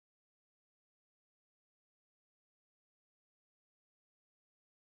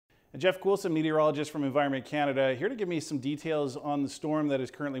Jeff Coulson, meteorologist from Environment Canada, here to give me some details on the storm that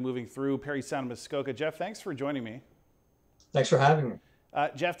is currently moving through Parry Sound and Muskoka. Jeff, thanks for joining me. Thanks for having me.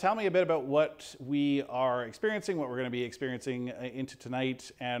 Jeff, tell me a bit about what we are experiencing, what we're going to be experiencing into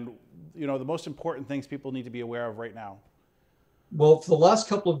tonight, and the most important things people need to be aware of right now. Well, for the last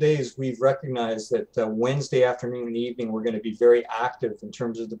couple of days, we've recognized that Wednesday afternoon and evening, we're going to be very active in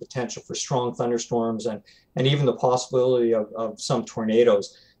terms of the potential for strong thunderstorms and even the possibility of some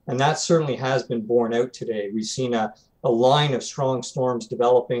tornadoes. And that certainly has been borne out today. We've seen a line of strong storms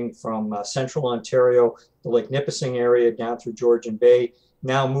developing from central Ontario, the Lake Nipissing area down through Georgian Bay,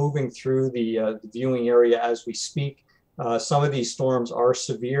 now moving through the viewing area as we speak. Some of these storms are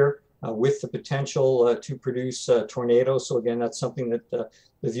severe with the potential to produce tornadoes. So again, that's something that the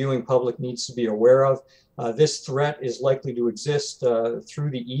viewing public needs to be aware of. This threat is likely to exist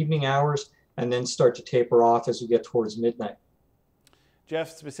through the evening hours and then start to taper off as we get towards midnight. Jeff,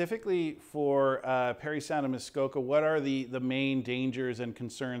 specifically for Parry Sound and Muskoka, what are the main dangers and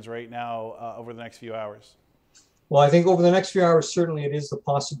concerns right now over the next few hours? Well, I think over the next few hours, certainly it is the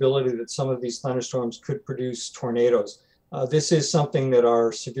possibility that some of these thunderstorms could produce tornadoes. This is something that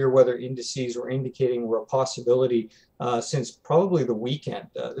our severe weather indices were indicating were a possibility since probably the weekend.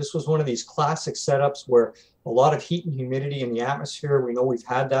 This was one of these classic setups where a lot of heat and humidity in the atmosphere. We know we've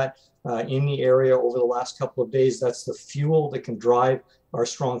had that in the area over the last couple of days. That's the fuel that can drive our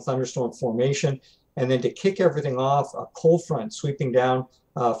strong thunderstorm formation. And then to kick everything off, a cold front sweeping down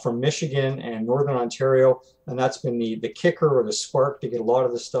from Michigan and northern Ontario. And that's been the kicker or the spark to get a lot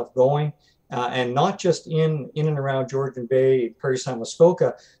of this stuff going. And not just in and around Georgian Bay, Parry Sound,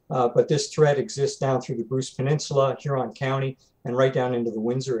 Muskoka, but this threat exists down through the Bruce Peninsula, Huron County, and right down into the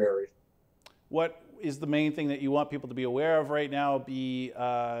Windsor area. What is the main thing that you want people to be aware of right now, be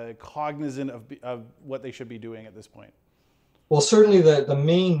cognizant of what they should be doing at this point? Well, certainly the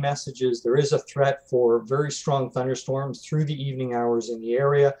main message is there is a threat for very strong thunderstorms through the evening hours in the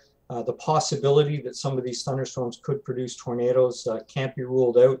area. The possibility that some of these thunderstorms could produce tornadoes can't be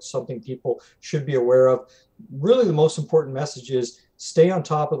ruled out, something people should be aware of. Really, the most important message is stay on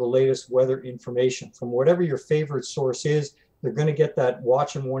top of the latest weather information. From whatever your favorite source is, they're going to get that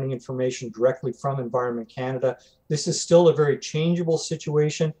watch and warning information directly from Environment Canada. This is still a very changeable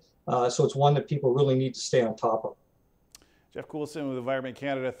situation, so it's one that people really need to stay on top of. Jeff Coulson with Environment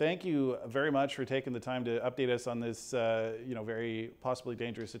Canada, thank you very much for taking the time to update us on this very possibly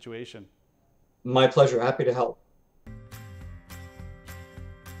dangerous situation. My pleasure. Happy to help.